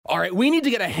All right, we need to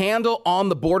get a handle on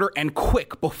the border and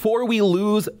quick before we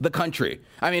lose the country.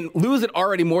 I mean, lose it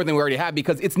already more than we already have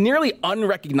because it's nearly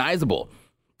unrecognizable.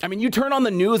 I mean, you turn on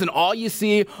the news and all you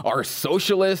see are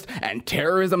socialist and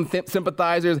terrorism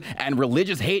sympathizers and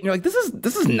religious hate. And you're like,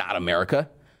 this is not America.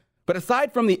 But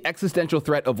aside from the existential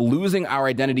threat of losing our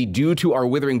identity due to our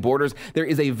withering borders, there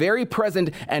is a very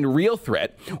present and real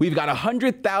threat. We've got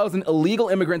 100,000 illegal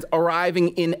immigrants arriving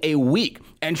in a week.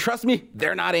 And trust me,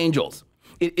 they're not angels.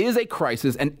 It is a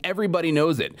crisis, and everybody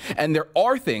knows it. And there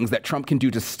are things that Trump can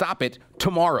do to stop it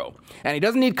tomorrow. And he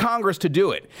doesn't need Congress to do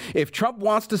it. If Trump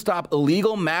wants to stop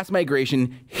illegal mass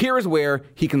migration, here is where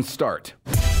he can start.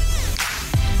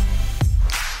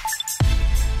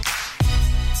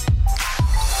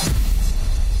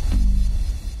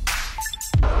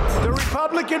 The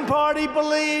Republican Party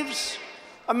believes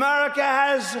America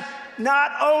has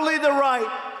not only the right,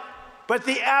 but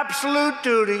the absolute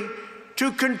duty to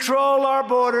control our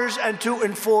borders and to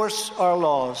enforce our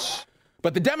laws.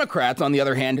 But the Democrats, on the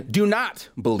other hand, do not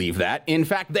believe that. In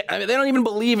fact, they don't even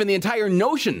believe in the entire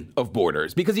notion of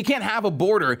borders because you can't have a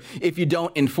border if you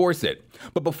don't enforce it.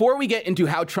 But before we get into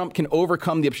how Trump can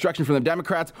overcome the obstruction from the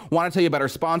Democrats, I want to tell you about our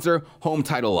sponsor, Home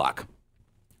Title Lock.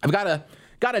 I've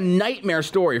got a nightmare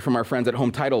story from our friends at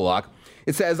Home Title Lock.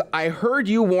 It says, I heard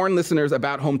you warn listeners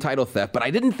about home title theft, but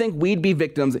I didn't think we'd be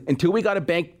victims until we got a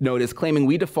bank notice claiming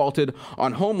we defaulted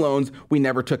on home loans we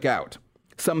never took out.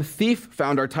 Some thief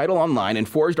found our title online and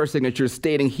forged our signatures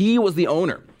stating he was the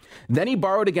owner. Then he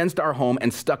borrowed against our home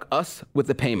and stuck us with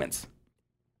the payments.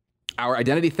 Our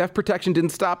identity theft protection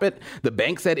didn't stop it. The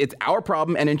bank said it's our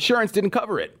problem and insurance didn't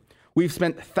cover it. We've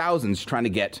spent thousands trying to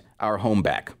get our home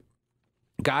back.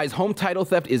 Guys, home title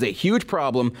theft is a huge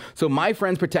problem, so my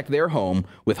friends protect their home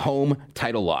with Home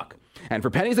Title Lock. And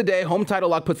for pennies a day, Home Title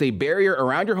Lock puts a barrier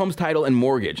around your home's title and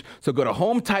mortgage. So go to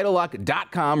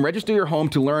HomeTitleLock.com, register your home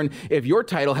to learn if your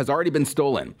title has already been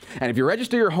stolen. And if you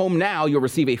register your home now, you'll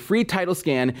receive a free title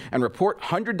scan and report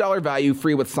 $100 value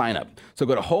free with sign up. So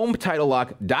go to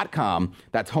HomeTitleLock.com.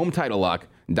 That's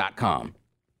HomeTitleLock.com.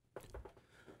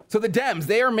 So the Dems,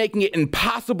 they are making it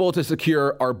impossible to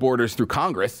secure our borders through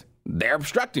Congress. They're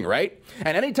obstructing, right?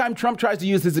 And anytime Trump tries to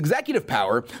use his executive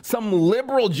power, some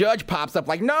liberal judge pops up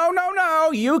like, no,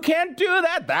 you can't do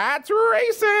that. That's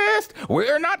racist.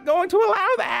 We're not going to allow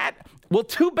that. Well,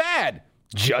 too bad,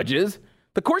 judges.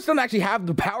 The courts don't actually have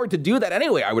the power to do that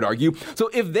anyway, I would argue. So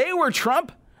if they were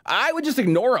Trump, I would just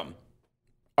ignore them.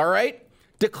 All right?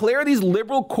 Declare these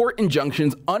liberal court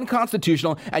injunctions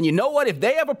unconstitutional. And you know what? If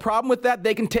they have a problem with that,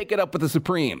 they can take it up with the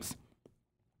Supremes.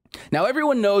 Now,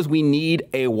 everyone knows we need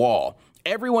a wall.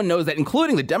 Everyone knows that,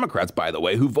 including the Democrats, by the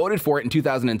way, who voted for it in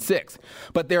 2006.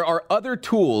 But there are other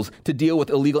tools to deal with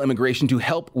illegal immigration to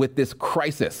help with this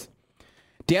crisis.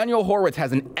 Daniel Horowitz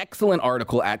has an excellent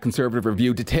article at Conservative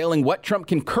Review detailing what Trump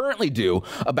can currently do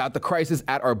about the crisis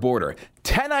at our border.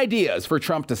 10 ideas for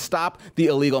Trump to stop the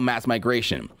illegal mass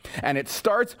migration. And it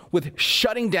starts with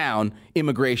shutting down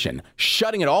immigration,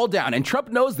 shutting it all down. And Trump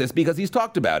knows this because he's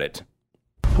talked about it.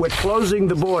 We're closing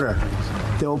the border.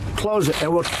 They'll close it,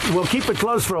 and we'll keep it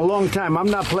closed for a long time.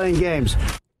 I'm not playing games.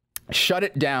 Shut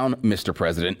it down, Mr.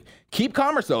 President. Keep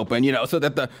commerce open, so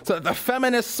that the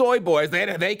feminist soy boys,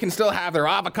 they can still have their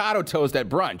avocado toast at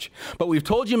brunch. But we've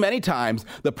told you many times,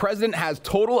 the president has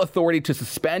total authority to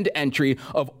suspend entry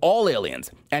of all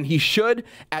aliens, and he should,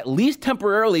 at least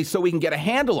temporarily, so we can get a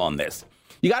handle on this.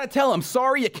 You got to tell them,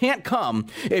 sorry, you can't come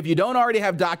if you don't already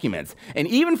have documents. And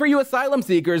even for you asylum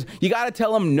seekers, you got to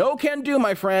tell them, no can do,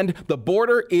 my friend. The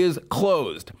border is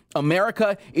closed.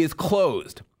 America is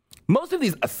closed. Most of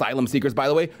these asylum seekers, by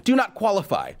the way, do not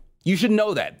qualify. You should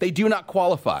know that. They do not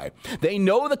qualify. They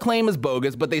know the claim is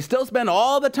bogus, but they still spend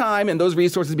all the time and those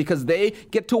resources because they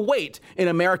get to wait in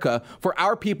America for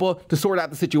our people to sort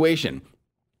out the situation.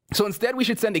 So instead, we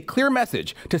should send a clear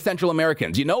message to Central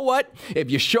Americans. You know what?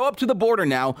 If you show up to the border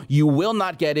now, you will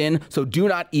not get in, so do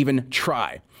not even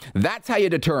try. That's how you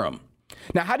deter them.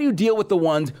 Now, how do you deal with the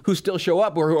ones who still show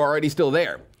up or who are already still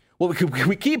there? Well,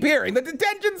 we keep hearing the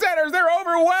detention centers, they're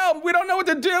overwhelmed. We don't know what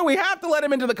to do. We have to let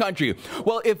them into the country.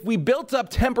 Well, if we built up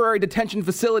temporary detention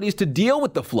facilities to deal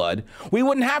with the flood, we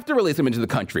wouldn't have to release them into the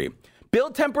country.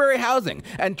 Build temporary housing,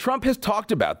 and Trump has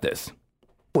talked about this.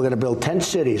 We're going to build tent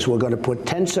cities. We're going to put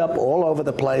tents up all over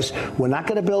the place. We're not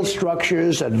going to build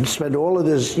structures and spend all of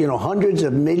this, hundreds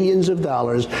of millions of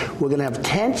dollars. We're going to have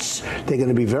tents. They're going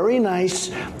to be very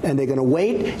nice, and they're going to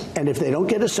wait. And if they don't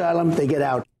get asylum, they get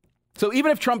out. So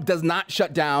even if Trump does not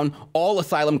shut down all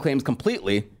asylum claims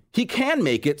completely, he can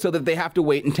make it so that they have to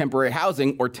wait in temporary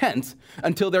housing or tents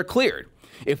until they're cleared.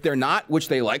 If they're not, which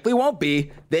they likely won't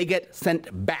be, they get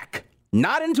sent back.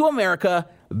 Not into America,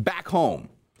 back home.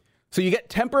 So you get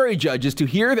temporary judges to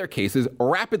hear their cases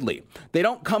rapidly. They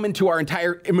don't come into our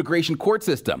entire immigration court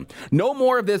system. No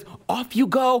more of this, off you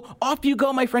go,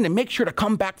 my friend, and make sure to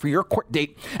come back for your court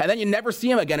date. And then you never see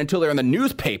them again until they're in the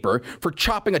newspaper for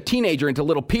chopping a teenager into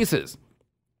little pieces.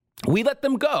 We let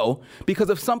them go because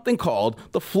of something called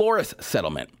the Flores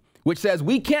settlement, which says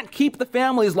we can't keep the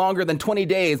families longer than 20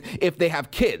 days if they have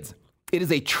kids. It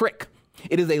is a trick.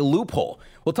 It is a loophole.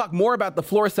 We'll talk more about the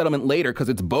Flores settlement later because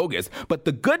it's bogus. But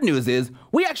the good news is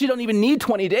we actually don't even need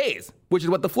 20 days, which is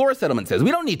what the Flores settlement says. We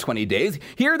don't need 20 days.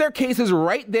 Hear their cases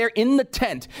right there in the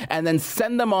tent and then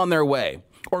send them on their way.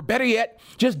 Or better yet,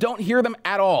 just don't hear them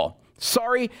at all.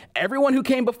 Sorry, everyone who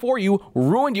came before you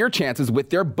ruined your chances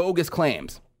with their bogus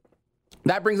claims.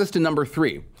 That brings us to number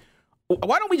 3.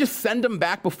 Why don't we just send them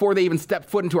back before they even step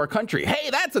foot into our country? Hey,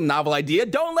 that's a novel idea.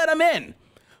 Don't let them in.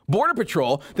 Border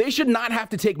Patrol, they should not have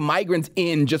to take migrants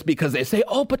in just because they say,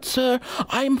 oh, but sir,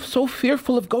 I'm so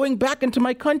fearful of going back into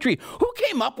my country. Who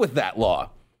came up with that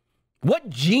law? What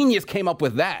genius came up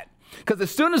with that? Because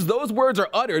as soon as those words are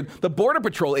uttered, the Border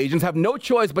Patrol agents have no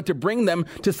choice but to bring them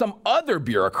to some other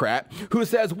bureaucrat who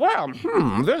says, well,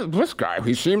 this guy,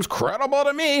 he seems credible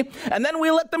to me. And then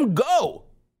we let them go.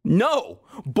 No,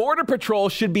 Border Patrol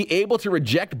should be able to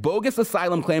reject bogus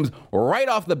asylum claims right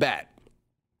off the bat.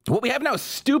 What we have now is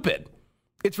stupid.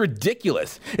 It's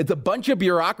ridiculous. It's a bunch of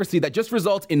bureaucracy that just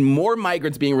results in more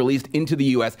migrants being released into the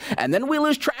U.S., and then we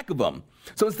lose track of them.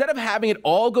 So instead of having it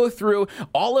all go through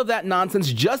all of that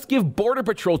nonsense, just give Border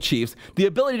Patrol chiefs the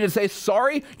ability to say,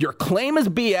 sorry, your claim is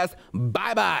BS,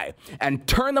 bye-bye, and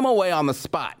turn them away on the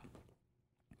spot.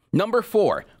 Number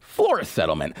 4, Flores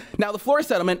settlement. Now, the Flores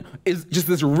settlement is just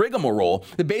this rigmarole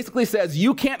that basically says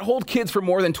you can't hold kids for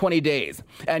more than 20 days.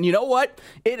 And you know what?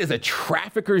 It is a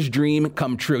trafficker's dream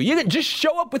come true. You can just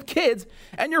show up with kids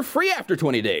and you're free after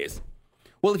 20 days.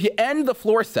 Well, if you end the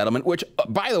Flores settlement, which,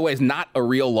 by the way, is not a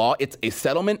real law, it's a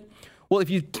settlement. Well, if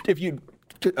you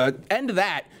end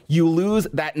that, you lose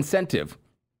that incentive.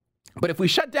 But if we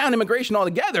shut down immigration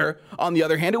altogether, on the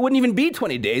other hand, it wouldn't even be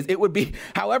 20 days. It would be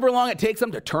however long it takes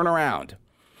them to turn around.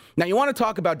 Now, you want to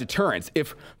talk about deterrence.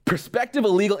 If prospective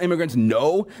illegal immigrants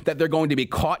know that they're going to be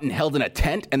caught and held in a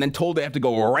tent and then told they have to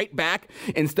go right back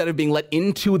instead of being let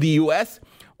into the U.S.,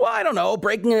 well, I don't know,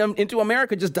 breaking them into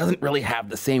America just doesn't really have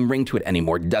the same ring to it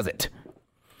anymore, does it?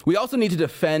 We also need to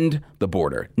defend the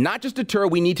border. Not just deter,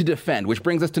 we need to defend, which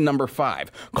brings us to number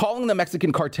 5, calling the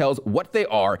Mexican cartels what they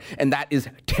are, and that is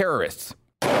terrorists.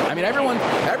 I mean,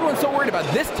 everyone's so worried about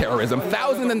this terrorism,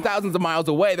 thousands and thousands of miles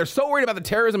away. They're so worried about the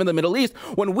terrorism in the Middle East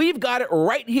when we've got it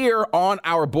right here on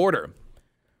our border.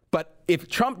 But if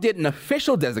Trump did an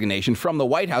official designation from the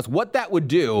White House, what that would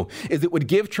do is it would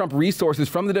give Trump resources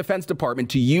from the Defense Department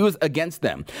to use against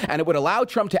them. And it would allow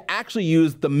Trump to actually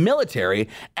use the military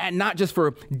and not just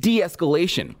for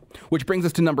de-escalation, which brings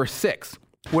us to number 6.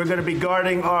 We're going to be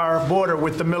guarding our border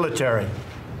with the military.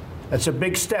 That's a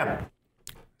big step.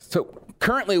 So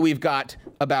currently, we've got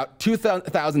about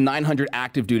 2,900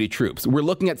 active duty troops. We're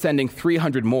looking at sending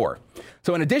 300 more.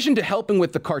 So in addition to helping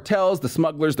with the cartels, the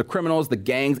smugglers, the criminals, the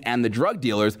gangs, and the drug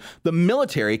dealers, the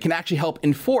military can actually help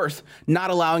enforce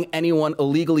not allowing anyone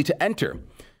illegally to enter.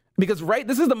 Because, right,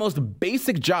 this is the most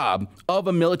basic job of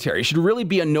a military. It should really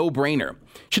be a no-brainer.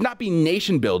 It should not be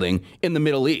nation building in the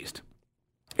Middle East.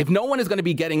 If no one is going to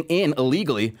be getting in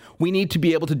illegally, we need to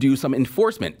be able to do some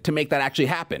enforcement to make that actually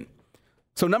happen.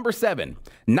 So number 7,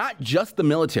 not just the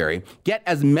military, get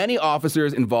as many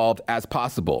officers involved as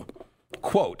possible.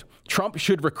 Quote, Trump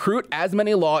should recruit as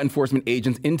many law enforcement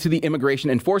agents into the immigration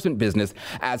enforcement business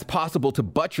as possible to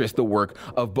buttress the work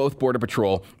of both Border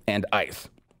Patrol and ICE.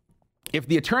 If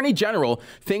the Attorney General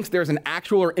thinks there's an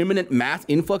actual or imminent mass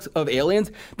influx of aliens,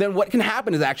 then what can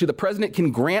happen is actually the president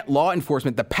can grant law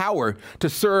enforcement the power to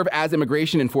serve as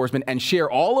immigration enforcement and share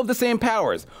all of the same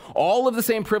powers, all of the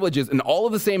same privileges, and all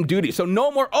of the same duties. So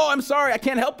no more, oh, I'm sorry, I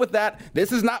can't help with that.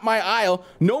 This is not my aisle.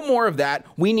 No more of that.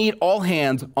 We need all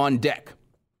hands on deck.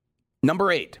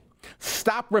 Number 8,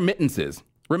 stop remittances.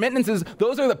 Remittances,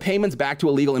 those are the payments back to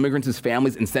illegal immigrants'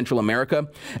 families in Central America.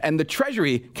 And the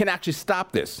Treasury can actually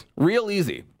stop this real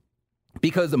easy.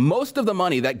 Because most of the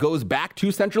money that goes back to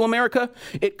Central America,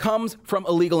 it comes from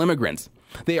illegal immigrants.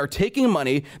 They are taking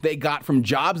money they got from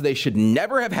jobs they should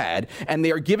never have had, and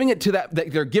they are giving it to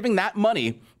they're giving that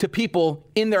money to people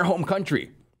in their home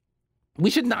country. We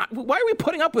should not. Why are we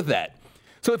putting up with that?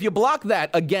 So if you block that,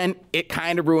 again, it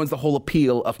kind of ruins the whole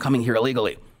appeal of coming here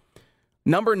illegally.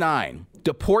 Number 9,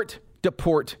 deport,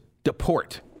 deport,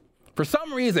 deport. For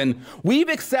some reason, we've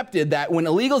accepted that when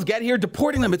illegals get here,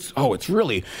 deporting them, it's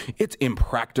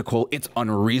impractical, it's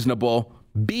unreasonable.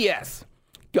 BS.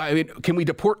 I mean, can we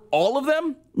deport all of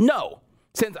them? No.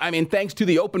 Since, thanks to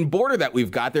the open border that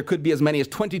we've got, there could be as many as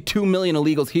 22 million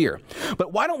illegals here.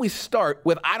 But why don't we start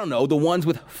with, the ones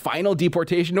with final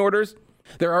deportation orders?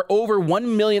 There are over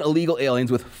 1 million illegal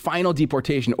aliens with final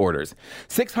deportation orders.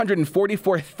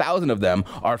 644,000 of them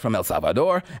are from El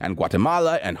Salvador and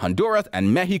Guatemala and Honduras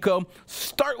and Mexico.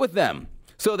 Start with them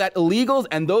so that illegals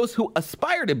and those who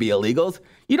aspire to be illegals,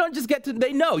 you don't just get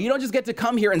to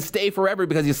come here and stay forever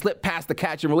because you slip past the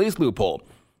catch and release loophole.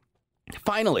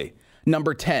 Finally,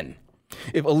 number 10.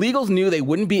 If illegals knew they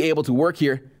wouldn't be able to work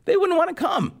here, they wouldn't want to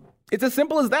come. It's as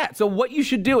simple as that. So what you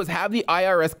should do is have the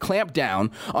IRS clamp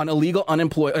down on illegal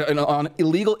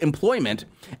employment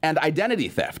and identity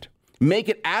theft. Make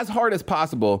it as hard as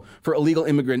possible for illegal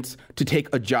immigrants to take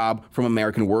a job from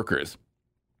American workers.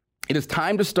 It is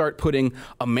time to start putting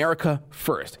America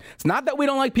first. It's not that we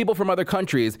don't like people from other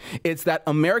countries. It's that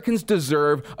Americans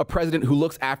deserve a president who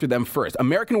looks after them first.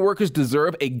 American workers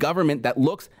deserve a government that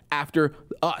looks after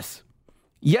us.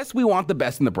 Yes, we want the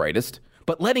best and the brightest,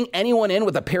 but letting anyone in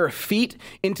with a pair of feet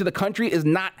into the country is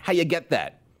not how you get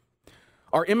that.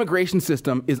 Our immigration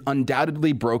system is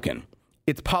undoubtedly broken.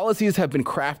 Its policies have been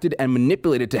crafted and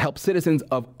manipulated to help citizens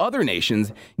of other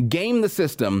nations game the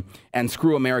system and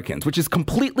screw Americans, which is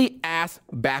completely ass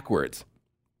backwards.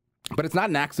 But it's not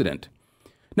an accident.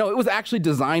 No, it was actually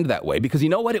designed that way because you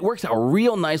know what? It works out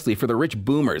real nicely for the rich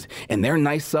boomers in their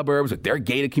nice suburbs with their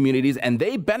gated communities, and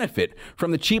they benefit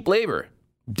from the cheap labor.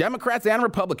 Democrats and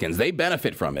Republicans, they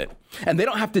benefit from it. And they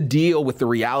don't have to deal with the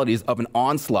realities of an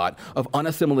onslaught of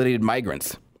unassimilated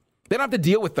migrants. They don't have to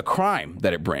deal with the crime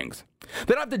that it brings.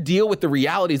 They don't have to deal with the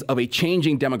realities of a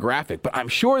changing demographic, but I'm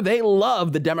sure they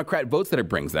love the Democrat votes that it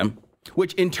brings them,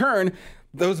 which in turn,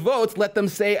 those votes let them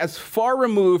stay as far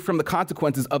removed from the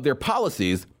consequences of their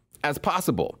policies as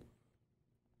possible.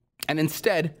 And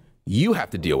instead, you have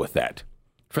to deal with that.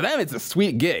 For them, it's a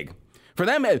sweet gig. For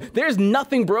them, there's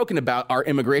nothing broken about our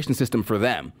immigration system for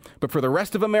them. But for the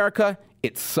rest of America,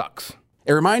 it sucks.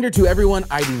 A reminder to everyone,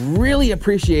 I'd really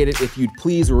appreciate it if you'd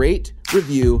please rate,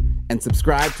 review, and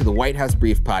subscribe to the White House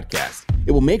Brief podcast.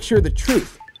 It will make sure the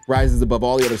truth rises above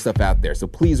all the other stuff out there. So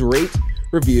please rate,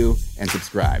 review, and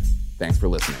subscribe. Thanks for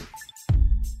listening.